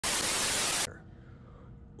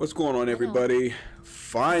What's going on, everybody?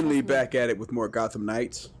 Finally back at it with more Gotham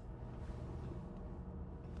Knights.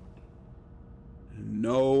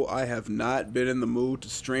 No, I have not been in the mood to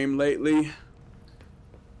stream lately.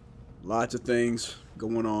 Lots of things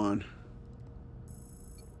going on.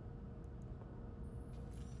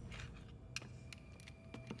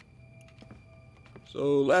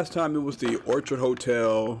 So last time it was the Orchard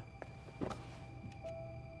Hotel,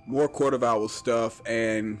 more Court of Owls stuff,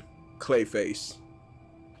 and Clayface.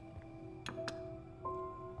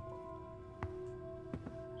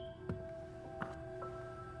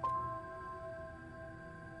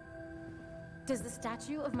 Does the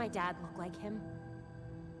statue of my dad look like him?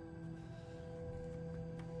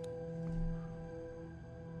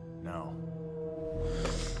 No.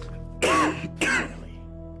 Finally.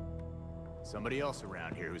 Somebody else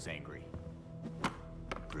around here who's angry.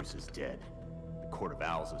 Bruce is dead. The Court of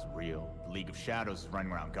Owls is real. The League of Shadows is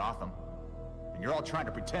running around Gotham. And you're all trying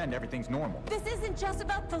to pretend everything's normal. This isn't just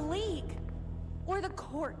about the League. Or the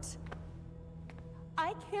court.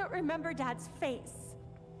 I can't remember Dad's face.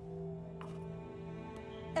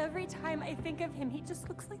 Every time I think of him, he just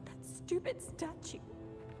looks like that stupid statue.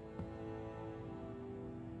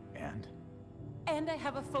 And I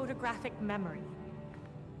have a photographic memory.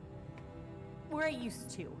 Where I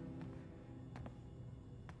used to.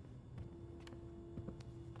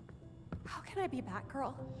 How can I be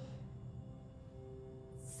Batgirl?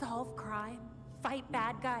 Solve crime, fight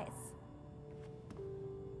bad guys.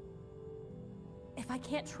 If I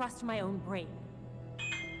can't trust my own brain.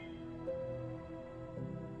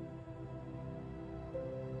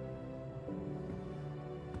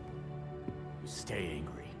 You stay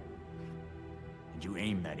angry. And you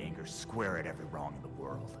aim that anger square at every wrong in the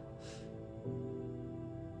world.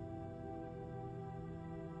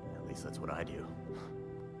 At least that's what I do.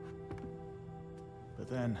 But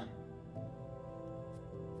then...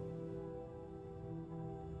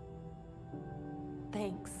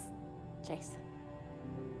 Thanks, Jason.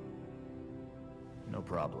 No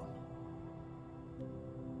problem.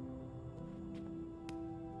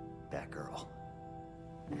 Batgirl.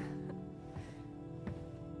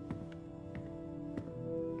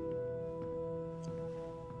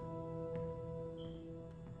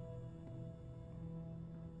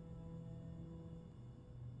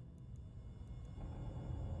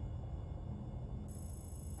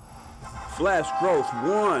 Flash Growth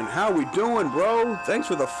 1, how we doing, bro? Thanks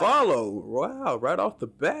for the follow. Wow, right off the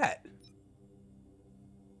bat.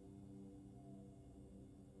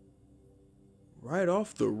 Right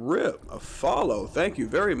off the rip, a follow. Thank you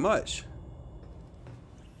very much.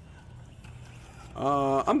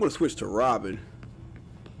 I'm gonna switch to Robin.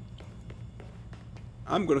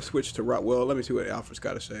 Well, let me see what Alfred's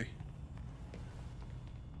got to say.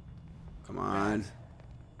 Come on.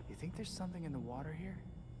 You think there's something in the water here?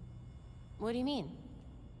 What do you mean?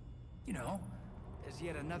 You know, there's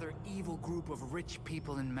yet another evil group of rich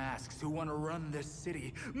people in masks who want to run this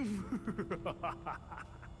city.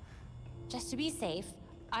 Just to be safe,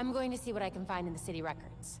 I'm going to see what I can find in the city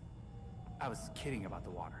records. I was kidding about the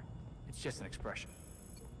water. It's just an expression.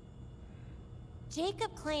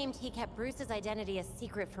 Jacob claimed he kept Bruce's identity a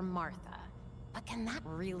secret from Martha. But can that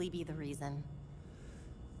really be the reason?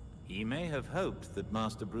 He may have hoped that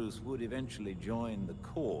Master Bruce would eventually join the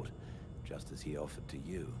court, just as he offered to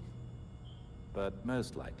you. But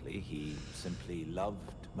most likely, he simply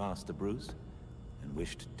loved Master Bruce and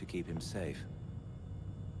wished to keep him safe.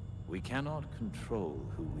 We cannot control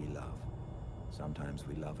who we love. Sometimes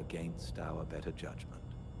we love against our better judgment.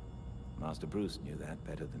 Master Bruce knew that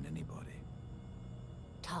better than anybody.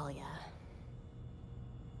 Talia.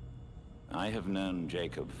 I have known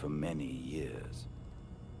Jacob for many years.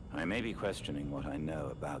 I may be questioning what I know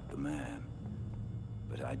about the man,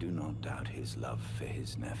 but I do not doubt his love for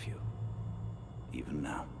his nephew, even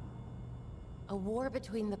now. A war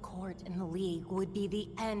between the court and the League would be the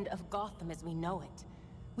end of Gotham as we know it.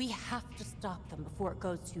 We have to stop them before it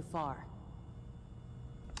goes too far.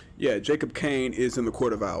 Yeah, Jacob Kane is in the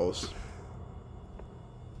Court of Owls.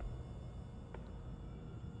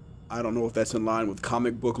 I don't know if that's in line with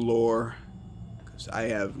comic book lore, because I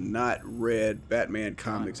have not read Batman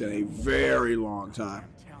comics in a very long time.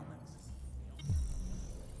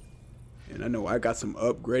 And I know I got some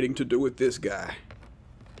upgrading to do with this guy.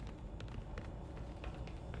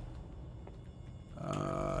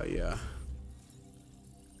 Yeah.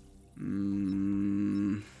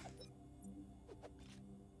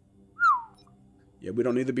 Yeah, we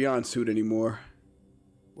don't need the Beyond suit anymore.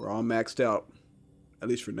 We're all maxed out. At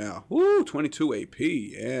least for now. Woo, 22 AP.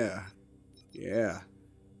 Yeah. Yeah.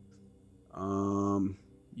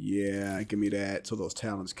 Yeah, give me that so those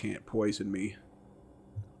talents can't poison me.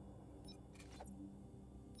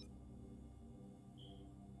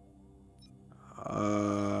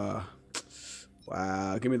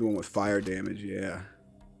 Wow, give me the one with fire damage, yeah.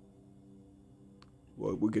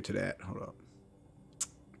 Well, we'll get to that. Hold up.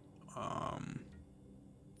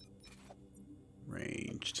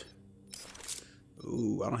 Ranged.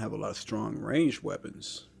 Ooh, I don't have a lot of strong ranged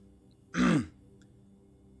weapons. I'm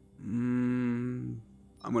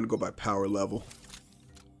gonna go by power level.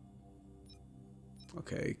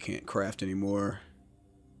 Okay, can't craft anymore.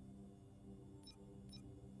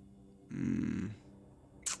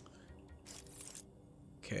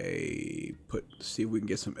 Okay, see if we can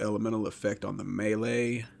get some elemental effect on the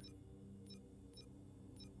melee.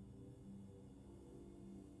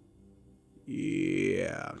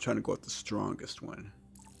 Yeah, I'm trying to go with the strongest one.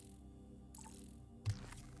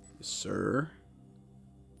 Yes, sir.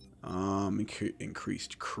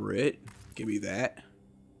 Increased crit. Give me that.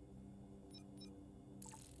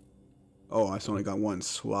 Oh, it's only got one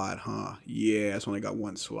slot, huh? Yeah, it's only got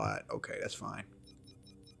one slot. Okay, that's fine.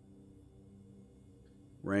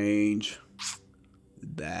 Range.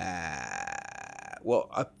 That. Well,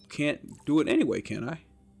 I can't do it anyway, can I?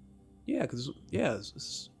 Yeah, because, yeah,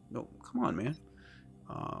 no, come on, man.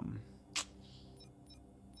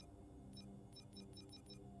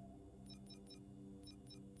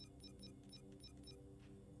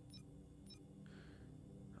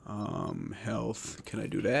 Health. Can I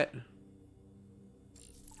do that?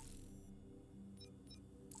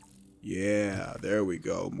 Yeah, there we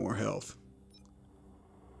go. More health.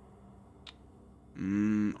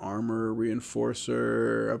 Armor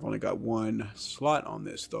reinforcer. I've only got one slot on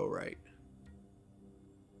this though, right?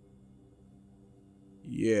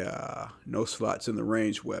 Yeah, no slots in the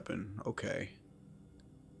ranged weapon. Okay.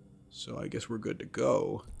 So I guess we're good to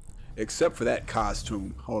go. Except for that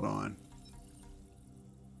costume. Hold on.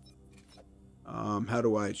 How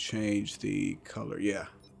do I change the color? Yeah.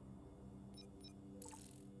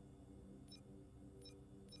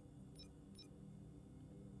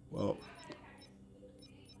 Well.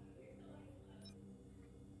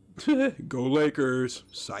 Go Lakers.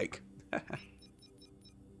 Psych.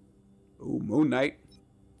 Ooh, Moon Knight.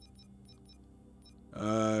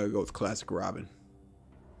 Go with classic Robin.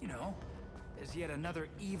 You know, there's yet another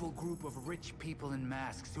evil group of rich people in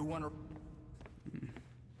masks who want to...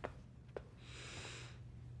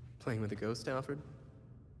 Playing with a ghost, Alfred?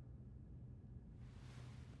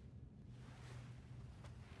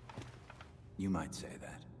 You might say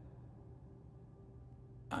that.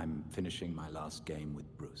 I'm finishing my last game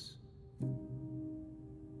with Bruce.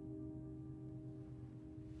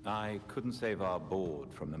 I couldn't save our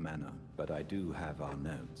board from the manor, but I do have our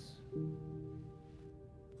notes.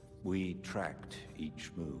 We tracked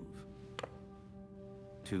each move.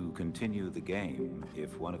 To continue the game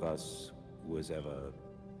if one of us was ever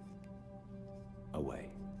away.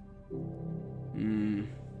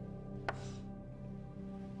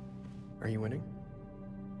 Are you winning?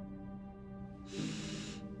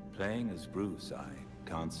 Playing as Bruce, I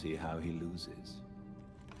can't see how he loses.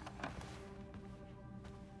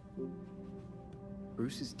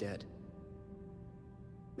 Bruce is dead.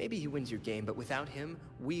 Maybe he wins your game, but without him,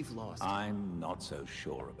 we've lost. I'm not so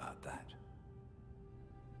sure about that.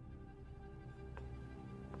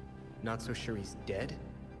 Not so sure he's dead?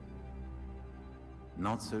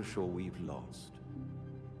 Not so sure we've lost.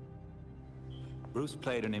 Bruce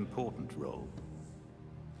played an important role,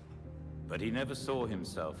 but he never saw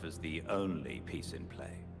himself as the only piece in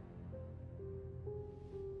play.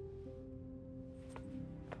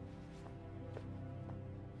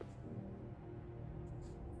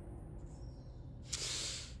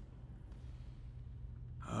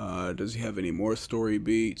 Does he have any more story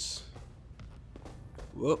beats?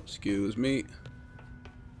 Whoop, excuse me.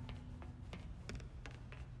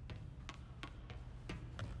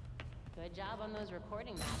 Good job on those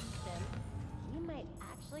recording masks, Tim. You might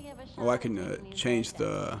actually have a shot. Oh, I can change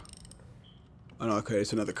the... Oh no, okay,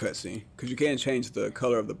 it's another cutscene. Because you can't change the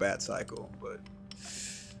color of the bat cycle, but...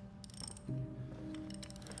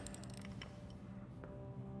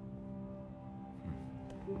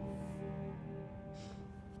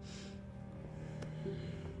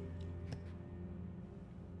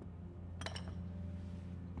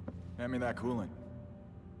 Hand me that cooling.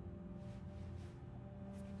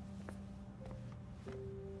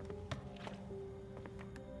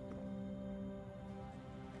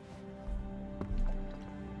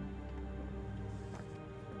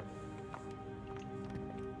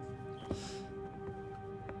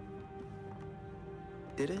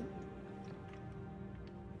 Did it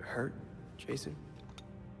hurt, Jason?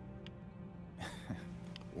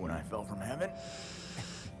 When I fell from heaven?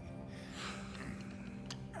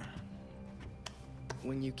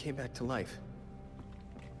 When you came back to life?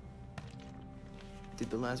 Did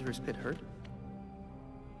the Lazarus pit hurt?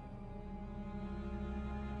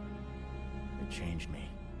 It changed me.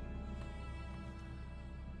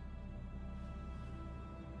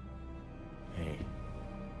 Hey,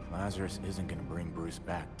 Lazarus isn't gonna bring Bruce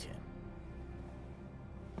back, Tim.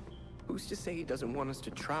 Who's to say he doesn't want us to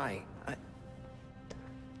try?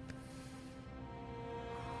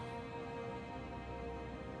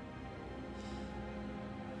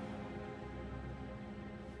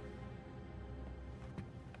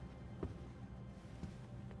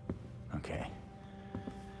 Okay.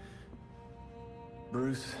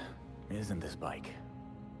 Bruce isn't this bike.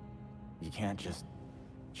 You can't just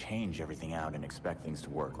change everything out and expect things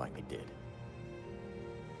to work like they did.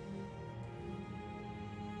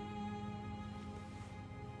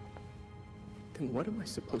 Then what am I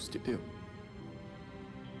supposed to do?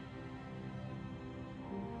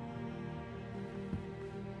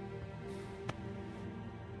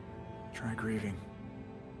 Try grieving.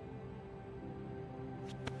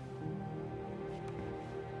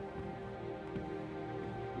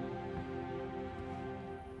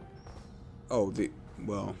 Oh,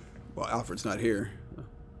 well, Alfred's not here.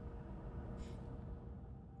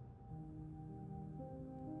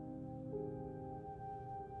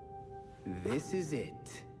 This is it.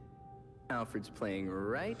 Alfred's playing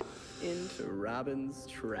right into Robin's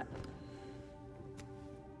trap.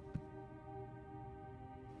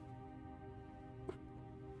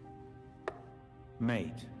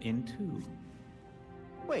 Mate in two.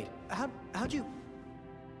 Wait, how'd you...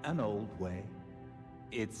 An old way.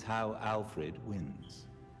 It's how Alfred wins.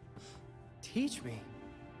 Teach me.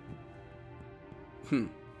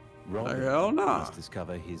 Robin Hell no. must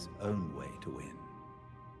discover his own way to win.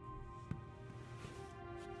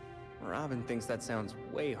 Robin thinks that sounds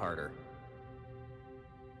way harder.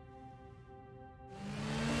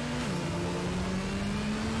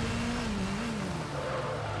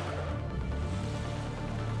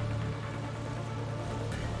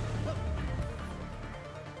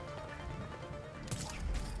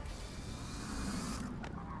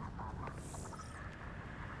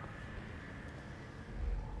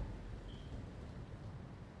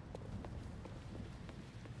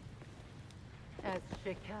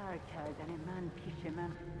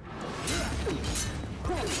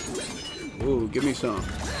 Ooh, give me some.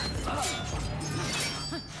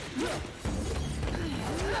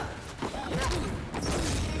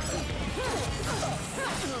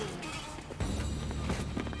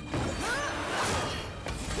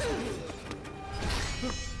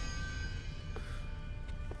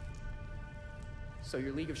 So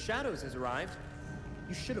your League of Shadows has arrived.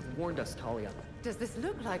 You should have warned us, Talia. Does this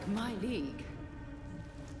look like my league?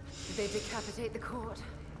 Did they decapitate the court?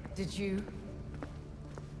 Did you?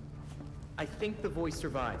 I think the voice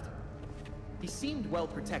survived. He seemed well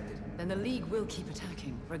protected. Then the league will keep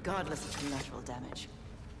attacking, regardless of collateral damage.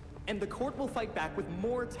 And the court will fight back with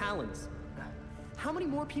more talons. How many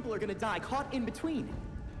more people are gonna die caught in between?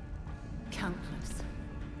 Countless.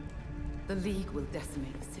 The league will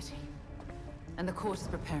decimate the city. And the court is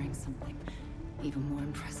preparing something even more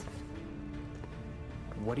impressive.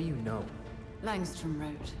 What do you know? Langstrom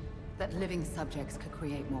wrote that living subjects could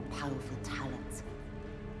create more powerful talents.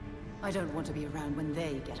 I don't want to be around when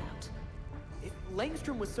they get out. If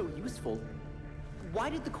Langstrom was so useful, why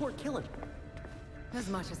did the court kill him? As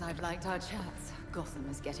much as I've liked our chats, Gotham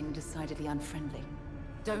is getting decidedly unfriendly.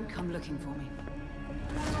 Don't come looking for me.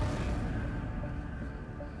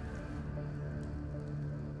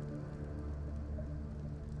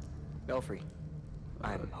 Belfry,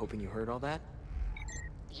 I'm hoping you heard all that.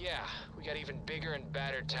 Yeah, we got even bigger and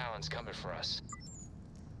badder talents coming for us.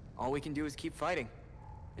 All we can do is keep fighting,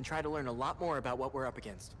 and try to learn a lot more about what we're up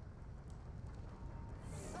against.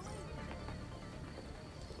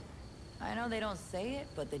 I know they don't say it,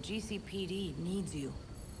 but the GCPD needs you.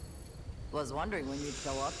 Was wondering when you'd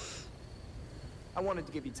show up. I wanted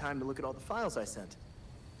to give you time to look at all the files I sent.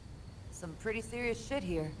 Some pretty serious shit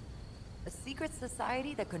here. A secret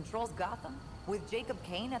society that controls Gotham, with Jacob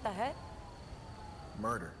Kane at the head?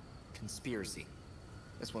 Murder. Conspiracy.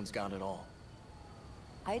 This one's got it all.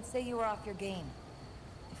 I'd say you were off your game,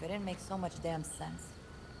 if it didn't make so much damn sense.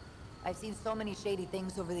 I've seen so many shady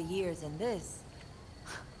things over the years, and this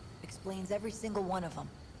explains every single one of them.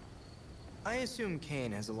 I assume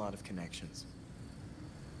Kane has a lot of connections.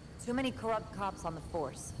 Too many corrupt cops on the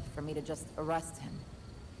force for me to just arrest him.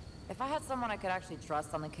 If I had someone I could actually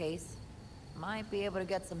trust on the case, might be able to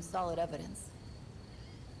get some solid evidence.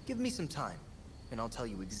 Give me some time, and I'll tell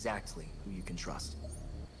you exactly who you can trust.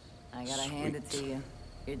 I gotta hand it to you.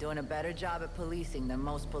 You're doing a better job at policing than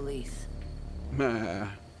most police.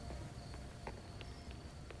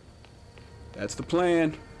 That's the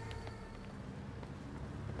plan.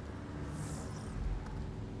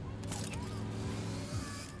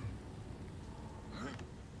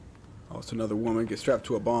 Oh, it's another woman. Get strapped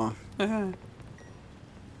to a bomb. Hey, I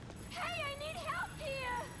need help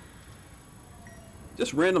here.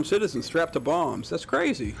 Just random citizens strapped to bombs. That's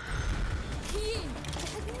crazy.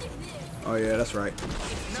 Oh yeah, that's right.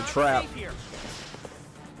 It's a trap.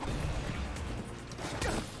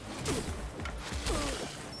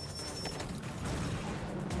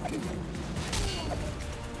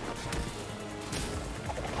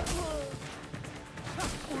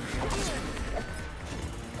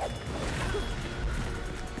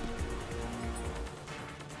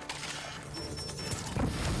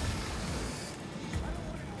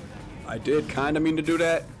 I did kind of mean to do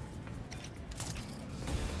that.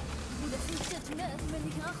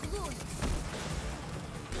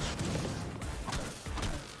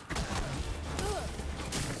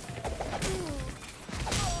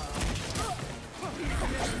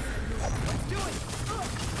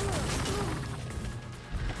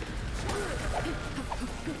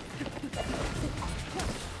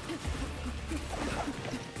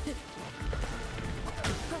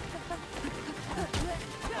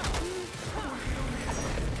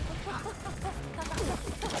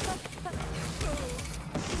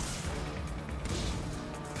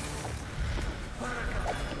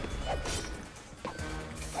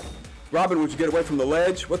 Robin, would you get away from the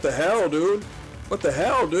ledge? What the hell, dude? What the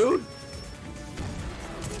hell, dude?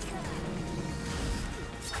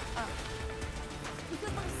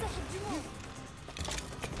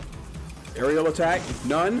 Aerial attack?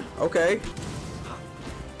 None? Okay.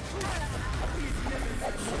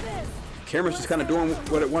 Camera's just kind of doing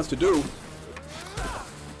what it wants to do.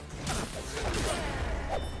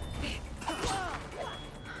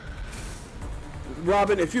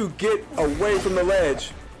 Robin, if you get away from the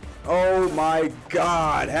ledge. Oh my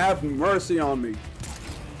God, have mercy on me.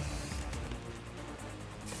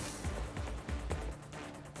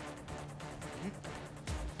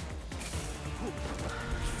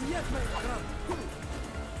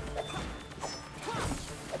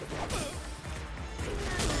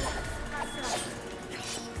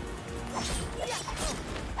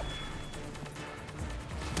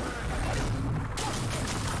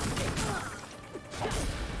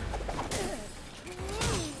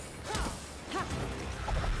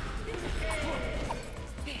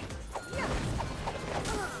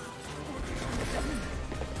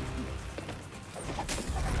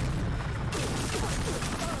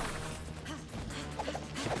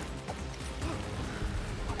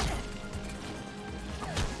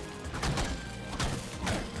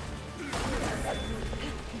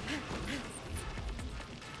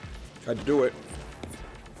 Tried to do it.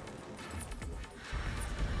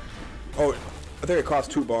 Oh, I think it cost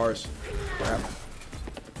 2 bars. Crap.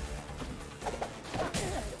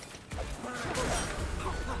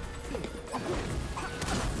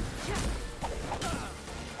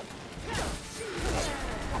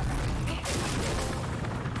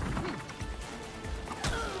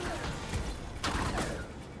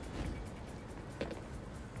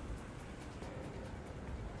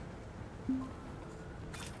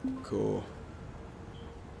 Cool.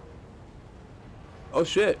 Oh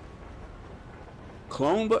shit.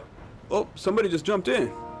 Clone, but oh, somebody just jumped in.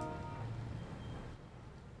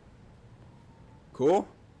 Cool.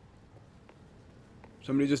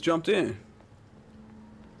 Somebody just jumped in.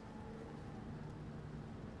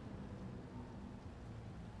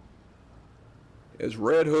 It's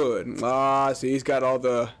Red Hood. Ah, see, he's got all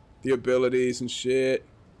the abilities and shit.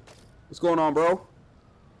 What's going on, bro?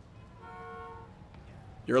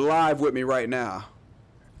 You're live with me right now.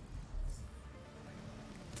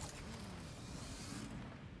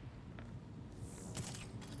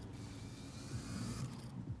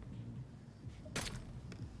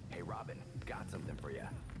 Hey, Robin, got something for you.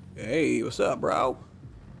 Hey, what's up, bro?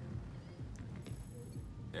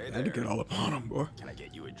 Hey I had to get all up on him, boy. Can I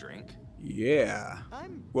get you a drink? Yeah.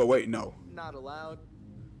 I'm Well, wait, no. not allowed.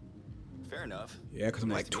 Fair enough. Yeah, because I'm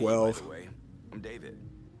Nice like to meet you, by 12. the way. I'm David.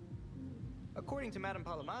 According to Madame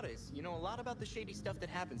Palomares, you know a lot about the shady stuff that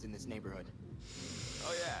happens in this neighborhood.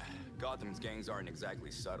 Oh yeah, Gotham's gangs aren't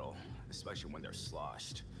exactly subtle, especially when they're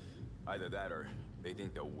sloshed. Either that or they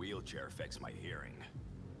think the wheelchair affects my hearing.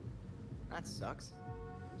 That sucks.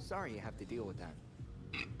 Sorry you have to deal with that.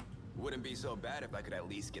 Wouldn't be so bad if I could at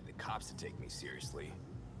least get the cops to take me seriously.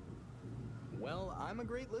 Well, I'm a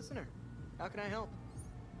great listener. How can I help?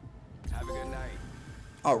 Have a good night.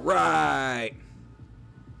 All right.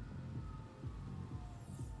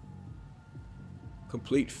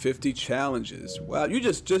 Complete 50 challenges. Wow, you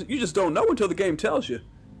just don't know until the game tells you.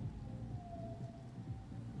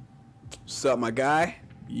 What's up, my guy?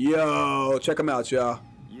 Yo, check him out, y'all.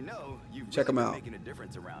 You know, you've Check really 'em been out. making a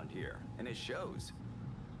difference around here, and it shows.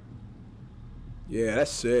 Yeah, that's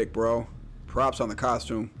sick, bro. Props on the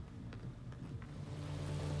costume.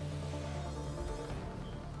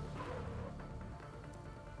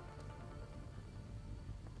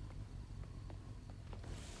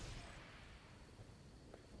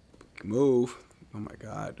 Move. Oh my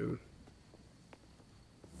god, dude.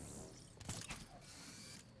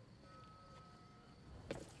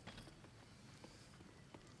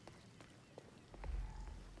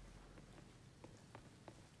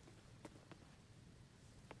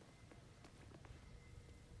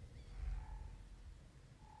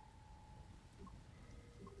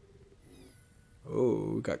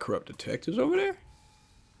 Oh, we got corrupt detectives over there?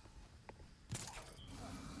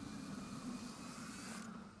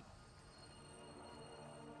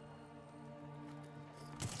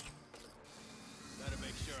 Better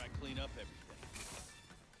make sure I clean up everything.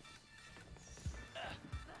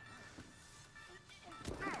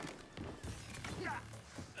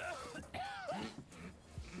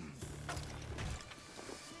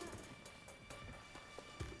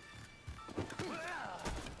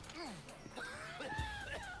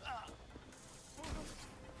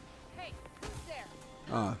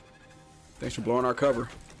 Thanks for blowing our cover.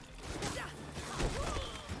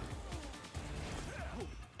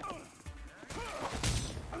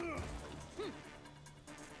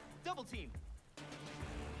 Double team.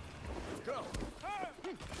 Go.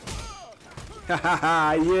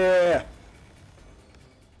 Haha, yeah.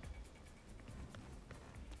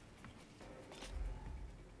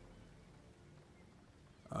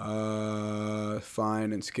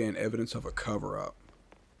 Find and scan evidence of a cover-up.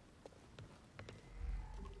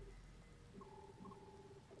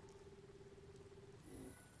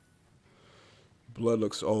 Blood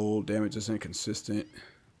looks old. Damage is inconsistent.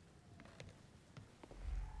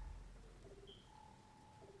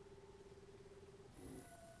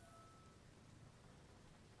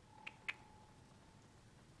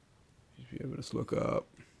 You should be able to look up.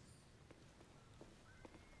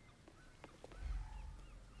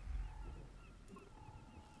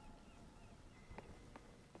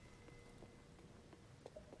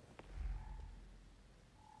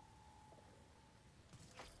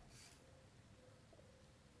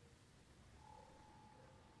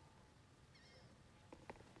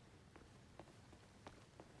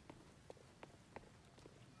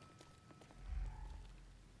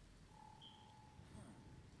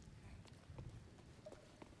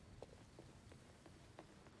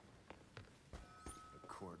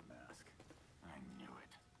 Cord mask. I knew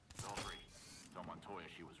it. Belfry, tell Montoya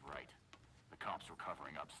she was right. The cops were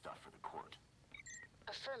covering up stuff for the court.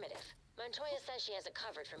 Affirmative. Montoya says she has it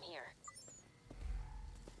covered from here.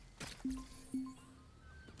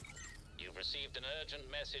 You've received an urgent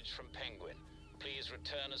message from Penguin. Please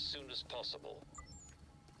return as soon as possible.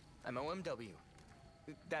 I'm OMW.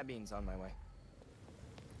 That means on my way.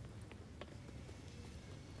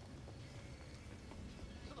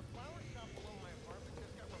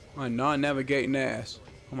 My non-navigating ass.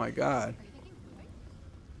 Oh my god.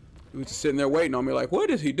 He was just sitting there waiting on me like, what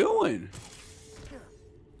is he doing?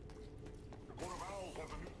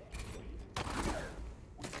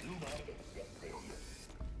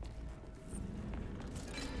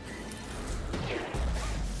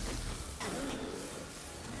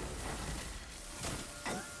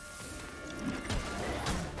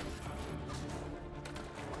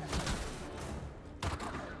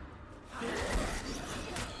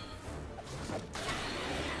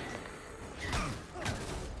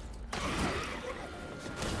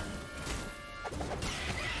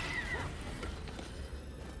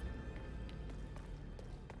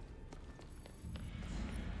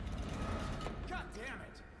 God damn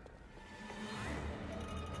it!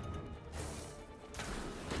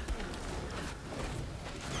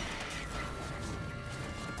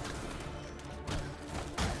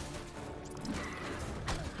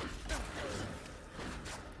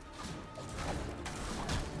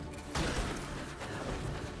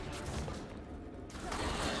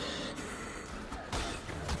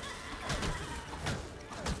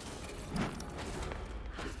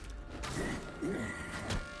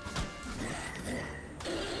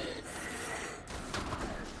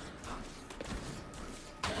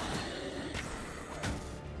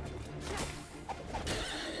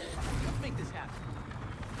 Let's make this happen.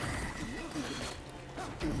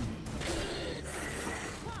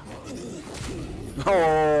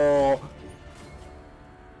 Oh.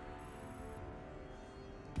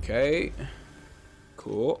 Okay.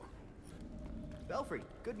 Cool. Belfry,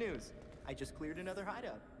 good news. I just cleared another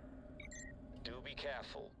hideout. Do be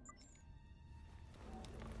careful.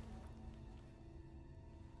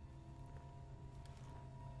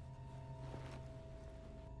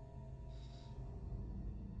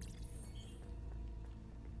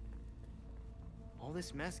 All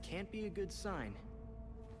this mess can't be a good sign.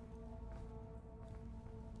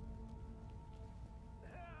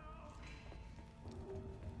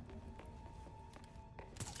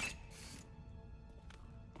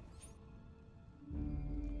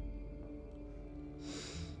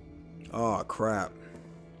 Oh, crap.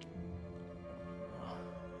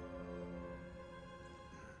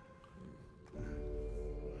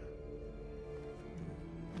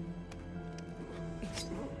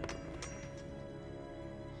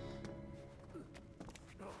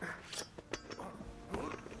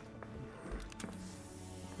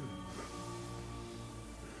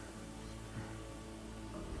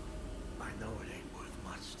 I know it ain't worth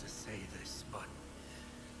much to say this, but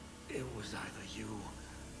it was either you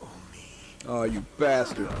or me. Oh, you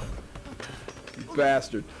bastard. You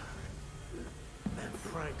bastard. And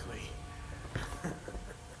frankly,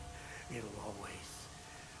 it'll always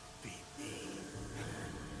be me.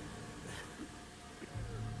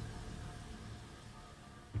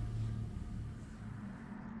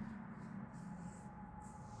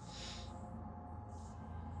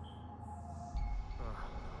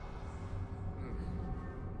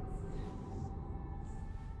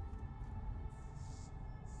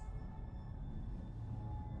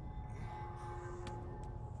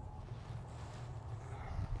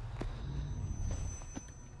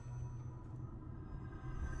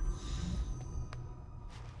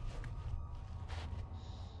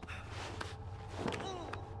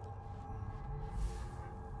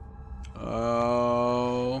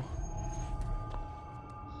 Oh.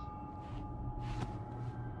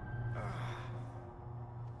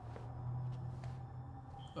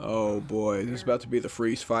 Oh boy, this is about to be the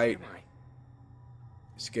freeze fight.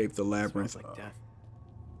 Escape the labyrinth. Smells like death.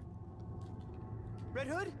 Red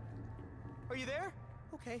Hood? Are you there?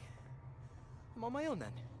 Okay. I'm on my own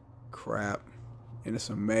then. Crap. And it's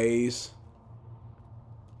a maze.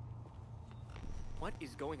 What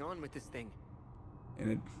is going on with this thing?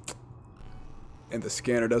 And the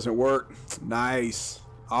scanner doesn't work. Nice.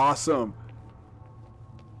 Awesome.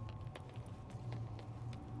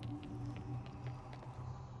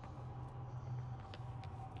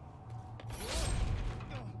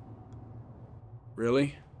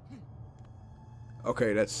 Really?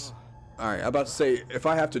 Okay, that's... Alright, I'm about to say, if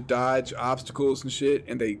I have to dodge obstacles and shit,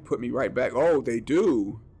 and they put me right back... Oh, they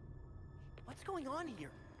do. What's going on here?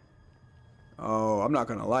 Oh, I'm not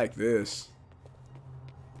gonna like this.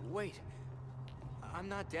 Wait. I'm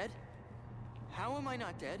not dead? How am I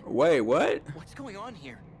not dead? Wait, what? What's going on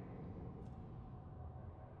here?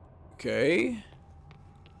 Okay.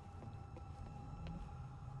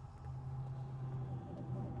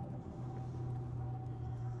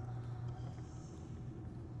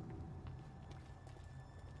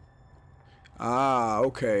 Ah,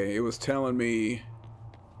 okay. It was telling me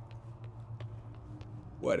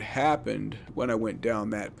what happened when I went down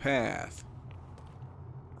that path.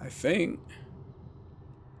 I think.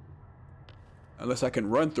 Unless I can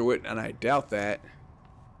run through it, and I doubt that.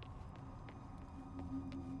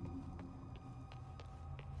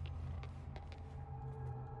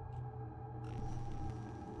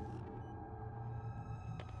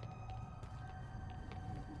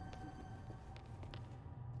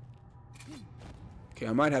 Okay,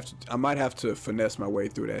 I might have to finesse my way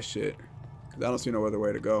through that shit, 'cause I don't see no other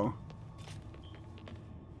way to go.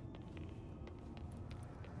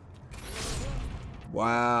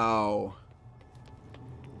 Wow.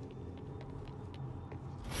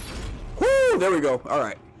 Woo! There we go. All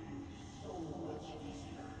right.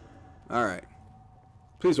 All right.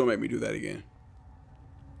 Please don't make me do that again.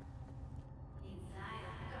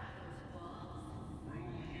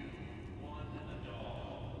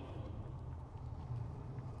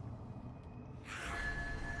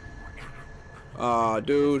 Ah,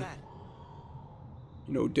 dude.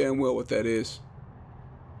 You know damn well what that is.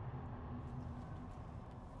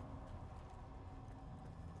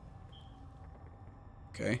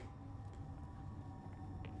 Okay.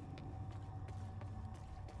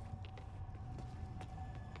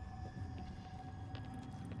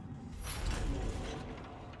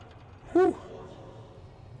 Whew.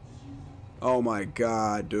 Oh my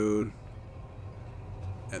god, dude.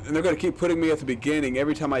 And they're gonna keep putting me at the beginning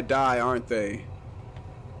every time I die, aren't they?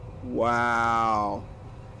 Wow.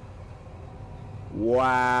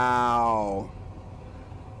 Wow.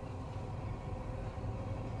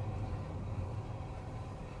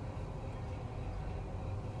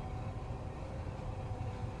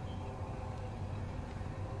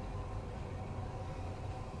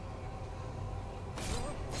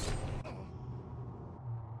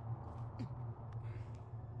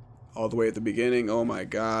 All the way at the beginning. Oh my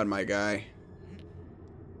god, my guy.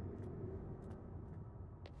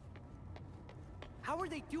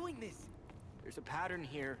 this? There's a pattern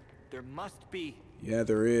here. There must be. Yeah,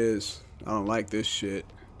 there is. I don't like this shit.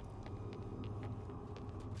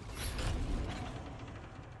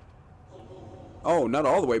 Oh, not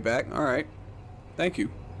all the way back. All right. Thank you.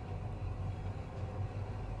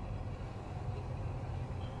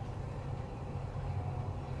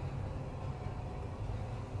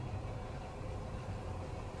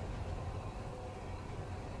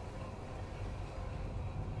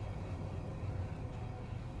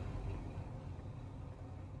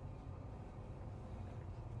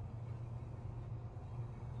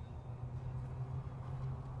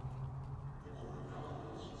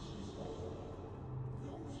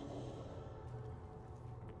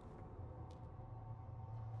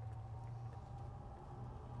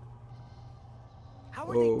 How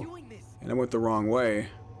are they doing this? And I went the wrong way.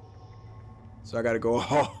 So I gotta go.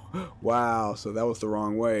 Oh, wow. So that was the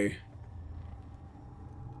wrong way.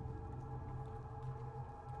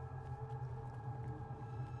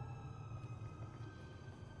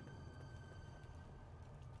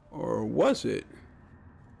 Or was it?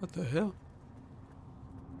 What the hell?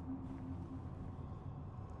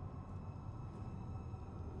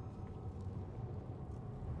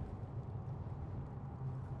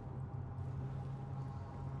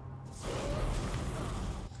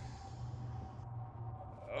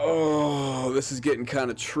 Oh, this is getting kind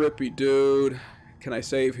of trippy, dude. Can I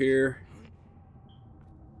save here?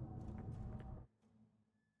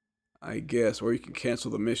 I guess. Or you can cancel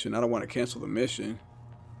the mission. I don't want to cancel the mission.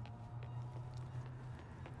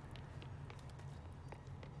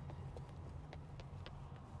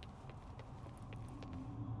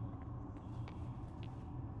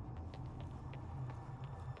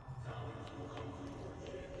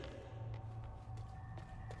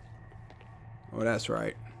 Oh, that's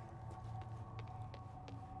right.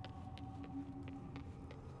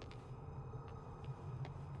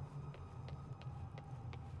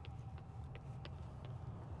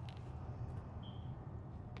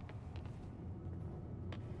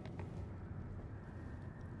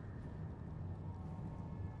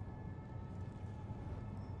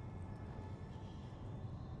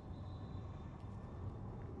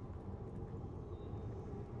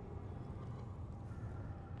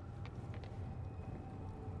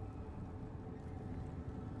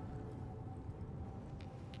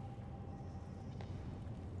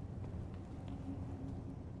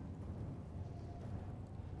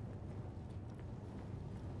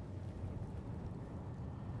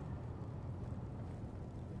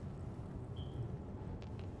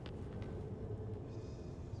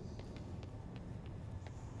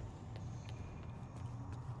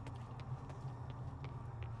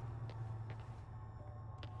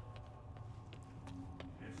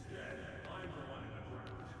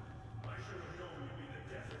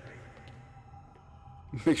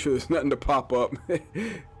 Make sure there's nothing to pop up.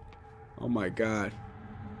 Oh my god.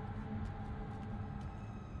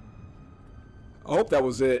 I hope that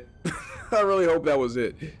was it. I really hope that was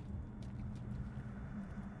it.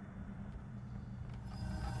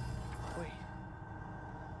 Wait.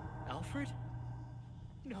 Alfred?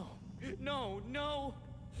 No. No, no!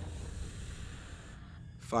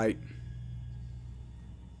 Fight.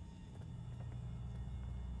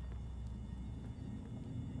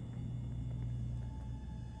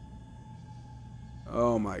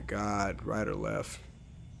 Oh my god. Right or left?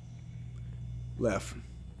 Left.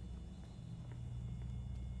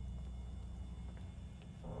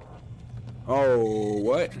 Oh,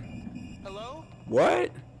 what? Hello?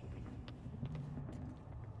 What?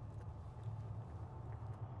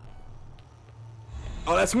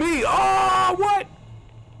 Oh, that's me! Oh, what?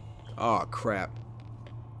 Oh, crap.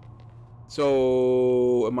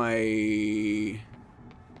 So, am I...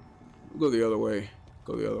 Go the other way.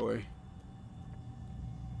 Go the other way.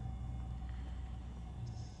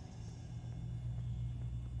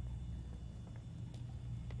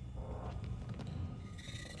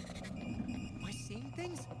 Am I seeing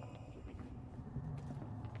things?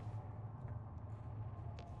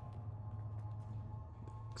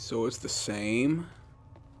 So it's the same?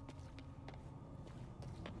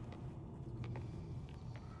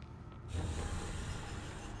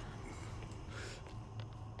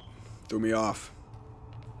 Threw me off.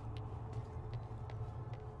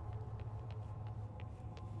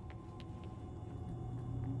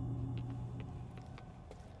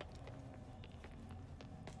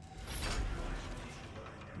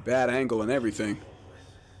 Bad angle and everything.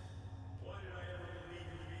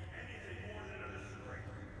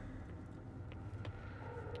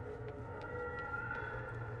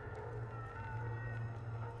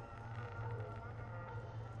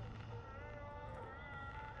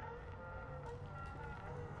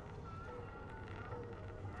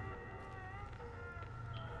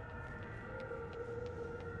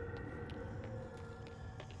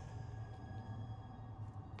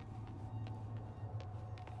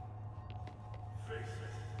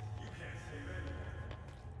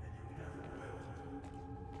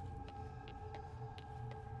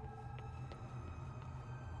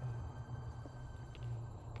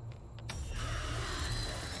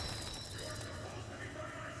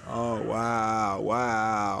 Oh, wow.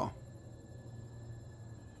 Wow.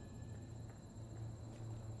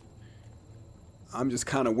 I'm just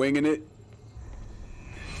kind of winging it.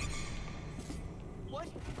 What?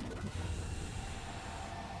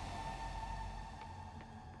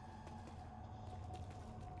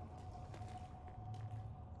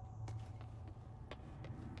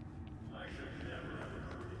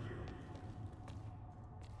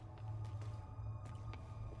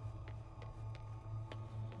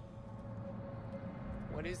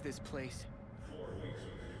 What is this place? 4 weeks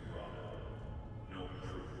with Robin. No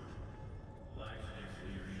improvement. Life's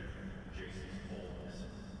leadership, Jason's boldness,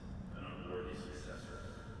 an unworthy successor.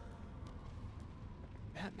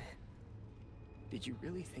 Batman. Did you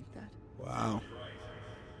really think that? Wow. Right.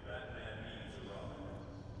 Batman needs a Robin.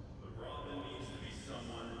 But Robin needs to be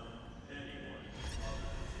someone, anyone, other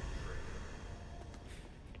than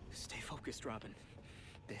Trippy. Stay focused, Robin.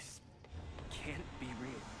 This can't be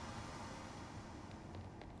real.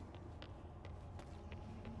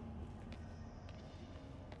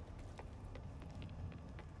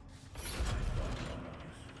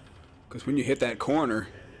 Because when you hit that corner,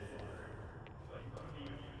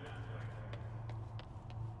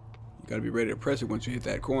 you got to be ready to press it once you hit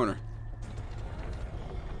that corner.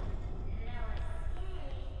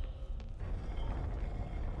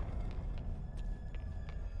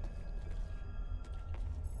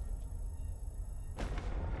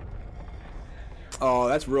 Oh,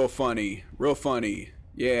 that's real funny. Real funny.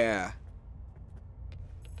 Yeah.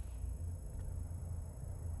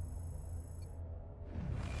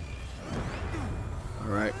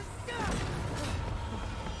 Alright.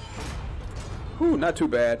 Whew, not too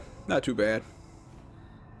bad. Not too bad.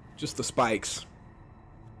 Just the spikes.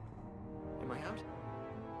 Am I out?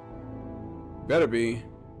 Better be.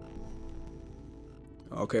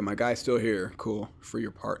 Okay, my guy's still here. Cool. Free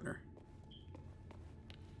your partner.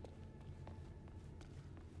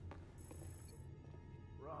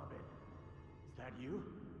 Robin, is that you?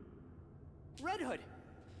 Red Hood!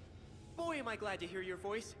 Boy, am I glad to hear your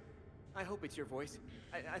voice. I hope it's your voice.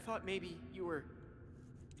 I thought maybe you were...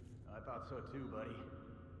 I thought so too, buddy.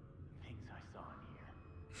 Things I saw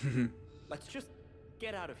in here. Let's just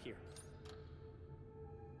get out of here.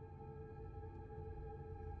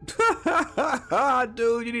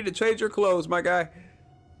 Dude, you need to change your clothes, my guy.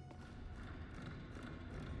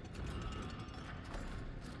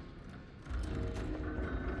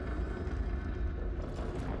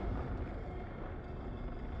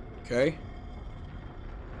 Okay.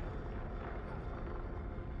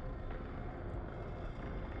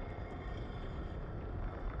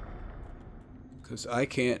 Because I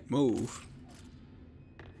can't move.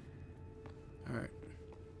 Alright.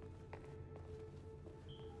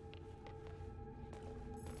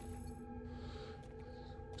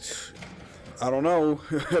 I don't know,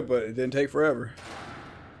 but it didn't take forever.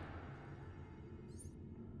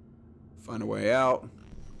 Find a way out.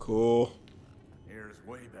 Cool. Air's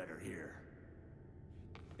way better here.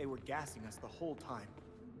 They were gassing us the whole time.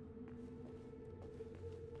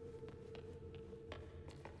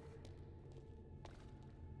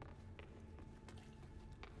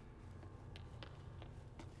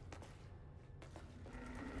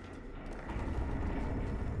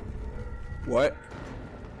 What? What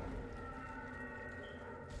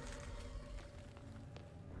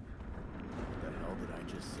the hell did I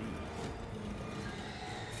just see?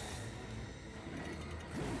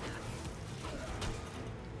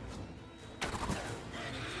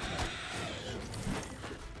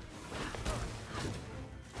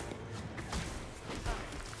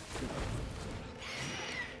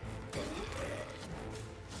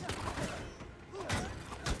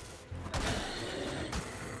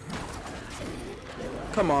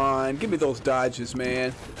 Come on, give me those dodges,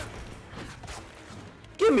 man.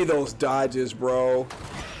 Give me those dodges, bro.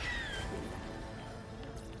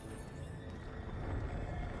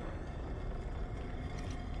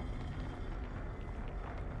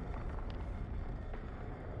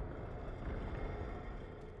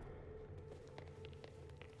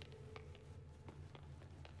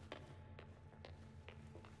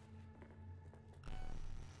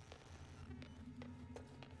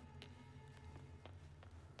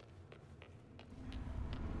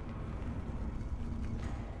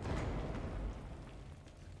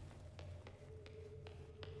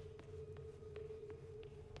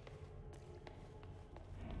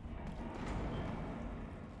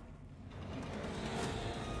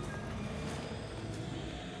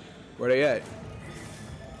 Where they at?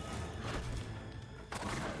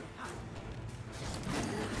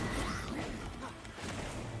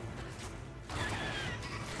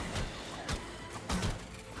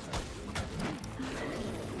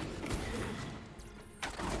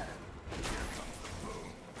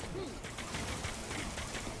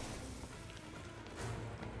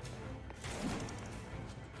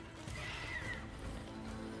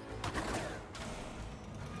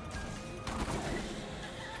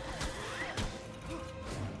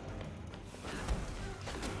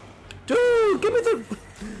 give me the...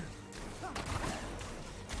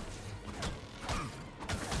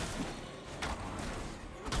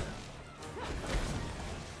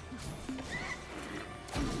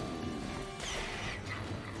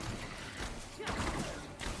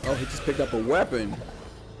 Oh, he just picked up a weapon.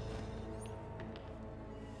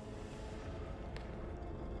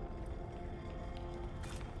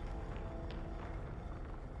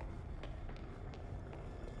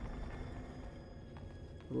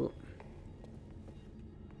 Whoa.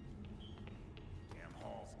 Damn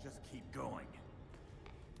halls, just keep going.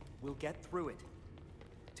 We'll get through it.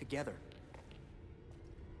 Together.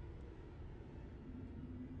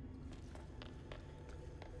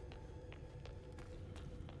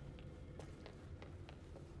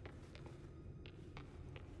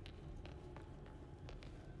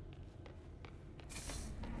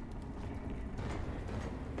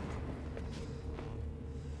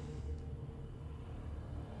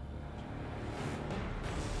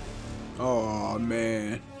 Oh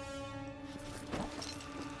man.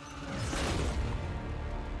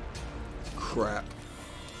 Crap.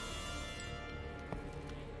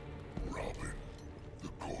 Robin, the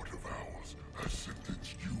Court of Owls has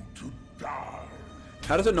sentenced you to die.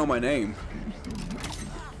 How does it know my name?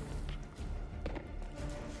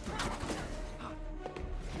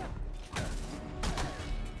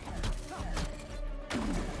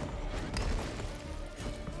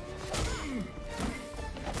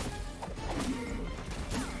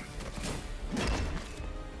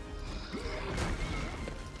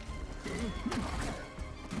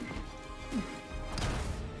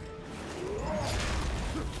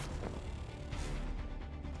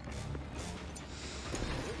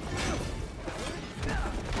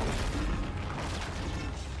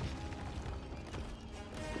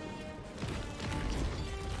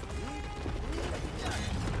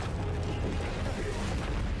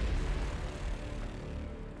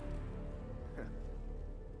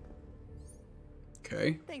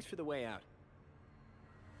 Okay. Thanks for the way out.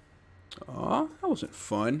 Aw, that wasn't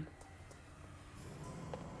fun.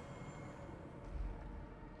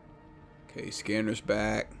 Okay, scanner's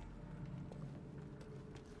back.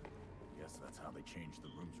 Guess that's how they changed the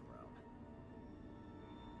rooms around.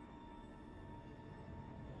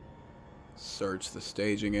 Search the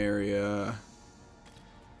staging area.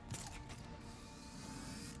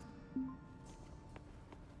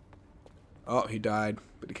 Oh, he died,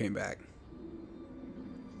 but he came back.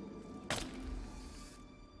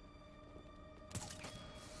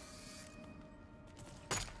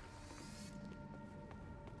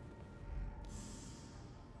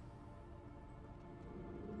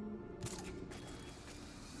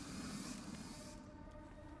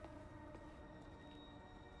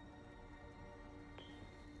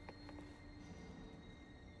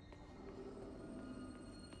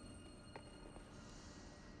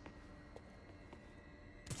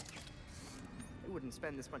 I wouldn't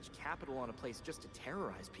spend this much capital on a place just to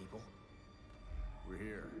terrorize people. We're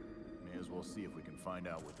here. May as well see if we can find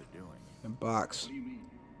out what they're doing. A box.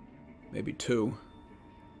 Maybe two.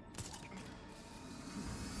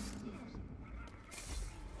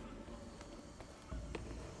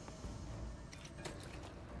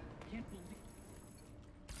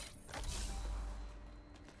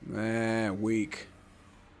 Weak.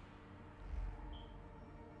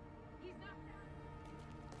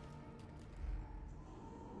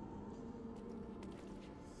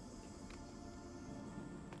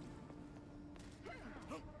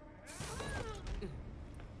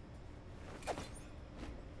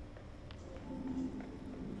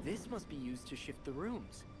 This must be used to shift the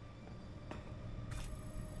rooms.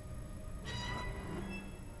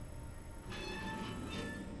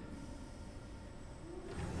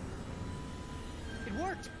 It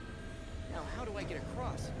worked! Now how do I get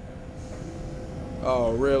across?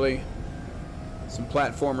 Oh, really? Some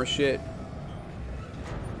platformer shit.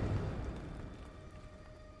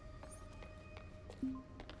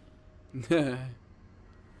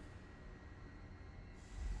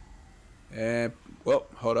 And, well,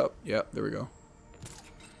 hold up. Yep, there we go.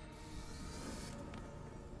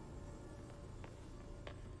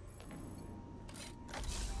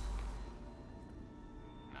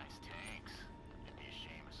 Nice tanks. It'd be a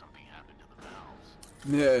shame if something happened to the valves.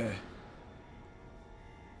 Yeah.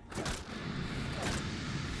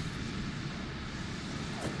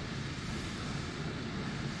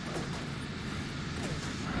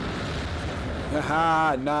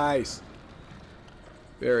 Haha, nice.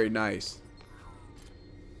 Very nice.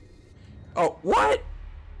 Oh, what?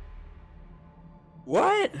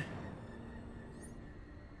 What?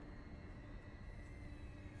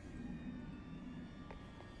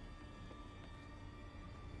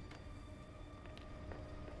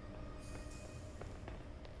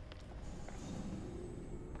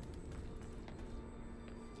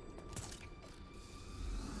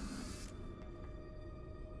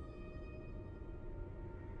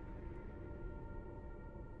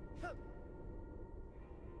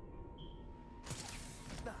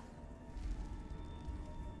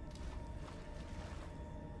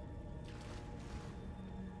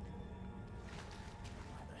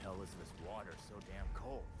 water's so damn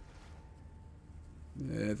cold?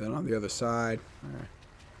 Yeah, then on the other side. All right.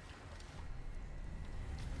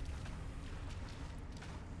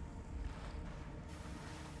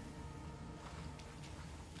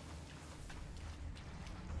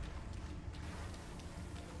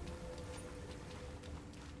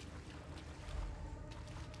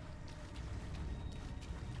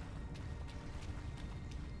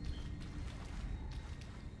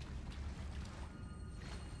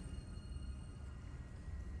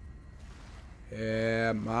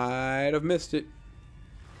 Yeah, might have missed it.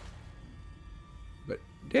 But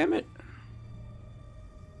damn it.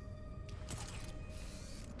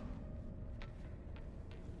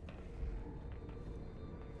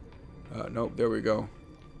 Nope, there we go.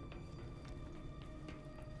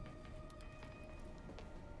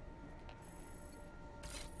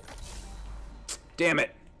 Damn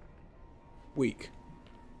it. Weak.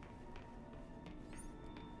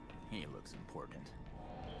 He looks important.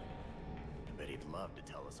 I bet he'd love to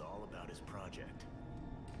tell us all about his project.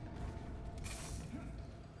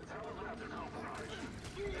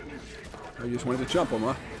 I just wanted to jump him,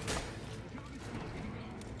 huh?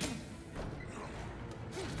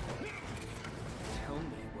 Tell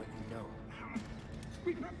me what you know.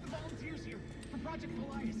 We prepped the volunteers here for Project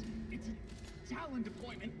Elias. It's a Talon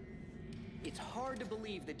deployment. It's hard to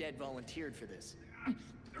believe the dead volunteered for this.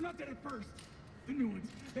 They're not dead at first. The new ones,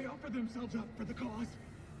 they offer themselves up for the cause.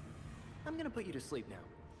 I'm gonna put you to sleep now.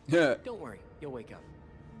 Yeah. Don't worry, you'll wake up.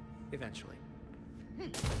 Eventually.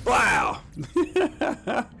 Wow!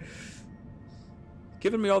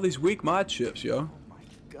 Giving me all these weak mod chips, yo. Oh my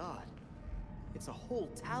god. It's a whole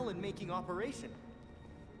Talon-making operation.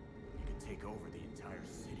 You could take over the entire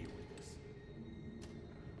city with this.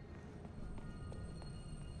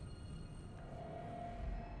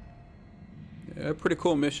 Yeah, pretty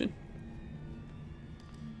cool mission.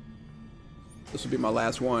 This will be my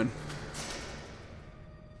last one.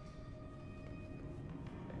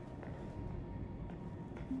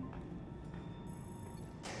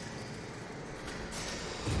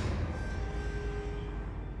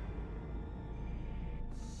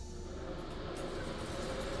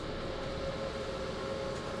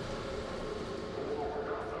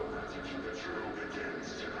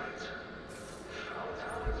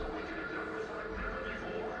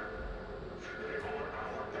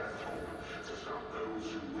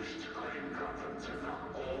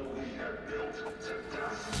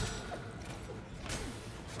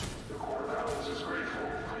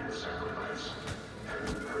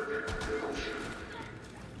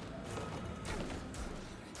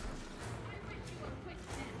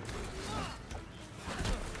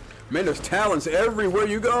 Man, there's talents everywhere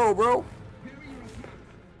you go, bro.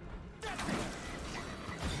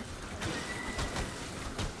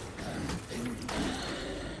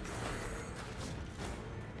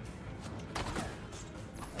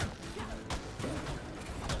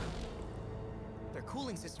 Their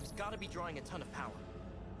cooling system's gotta be drawing a ton of power.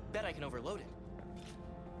 Bet I can overload it.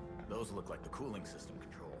 Those look like the cooling system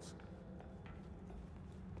controls.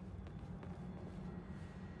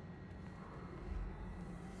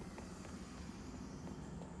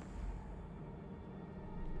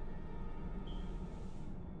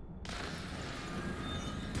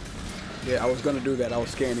 Yeah, I was gonna do that. I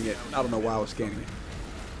was scanning it. I don't know why I was scanning it.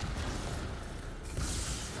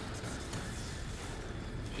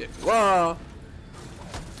 Shit. Whoa!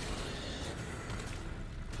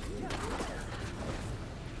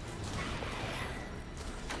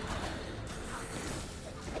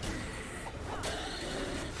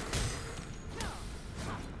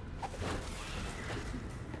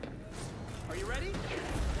 Are you ready?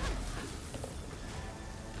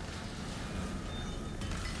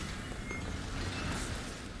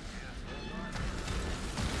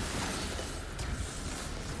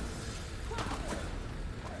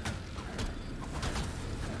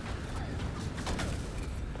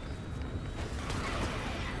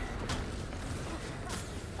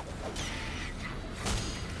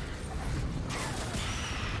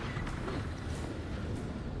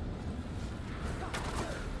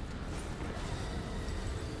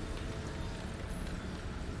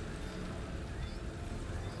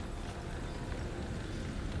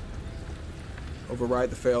 Override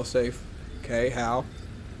the failsafe. Okay, how?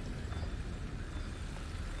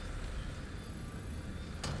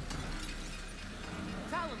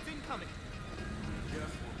 Talon's incoming.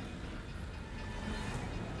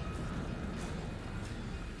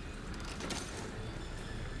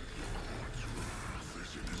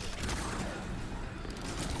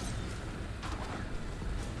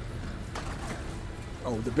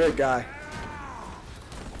 Oh, the big guy.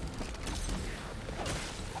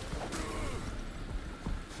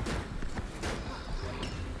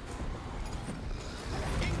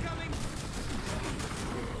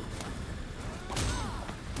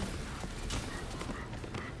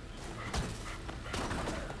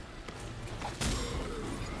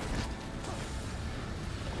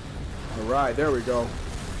 Alright, there we go.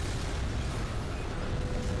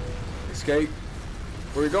 Escape.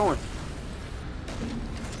 Where are you going?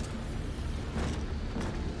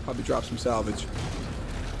 Probably drop some salvage.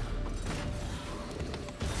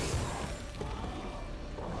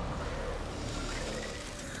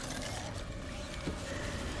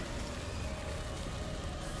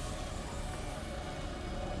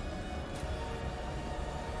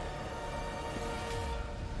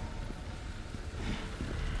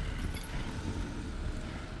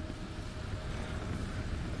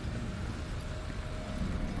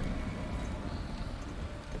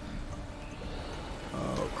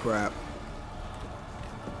 Crap.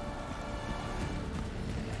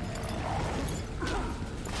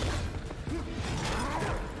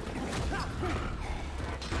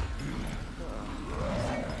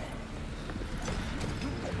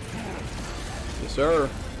 Yes, sir. I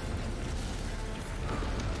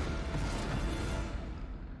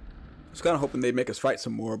was kind of hoping they'd make us fight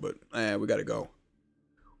some more, but we gotta go.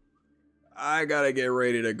 I gotta get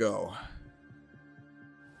ready to go.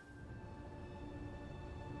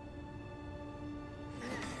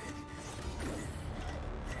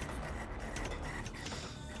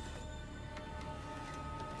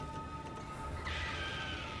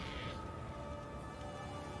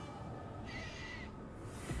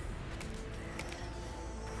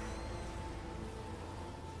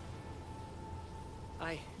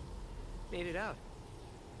 I made it out.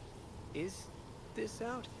 Is this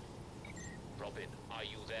out? Robin, are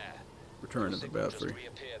you there? Return to the Belfry. Just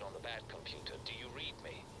reappeared on the bad computer. Do you read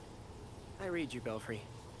me? I read you, Belfry.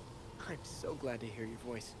 I'm so glad to hear your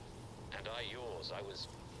voice. And I yours. I was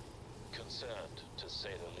concerned, to say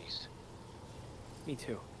the least. Me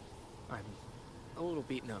too. I'm a little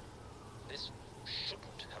beaten up. This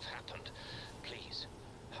shouldn't have happened. Please,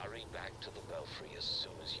 hurry back to the Belfry as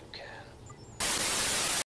soon as you can.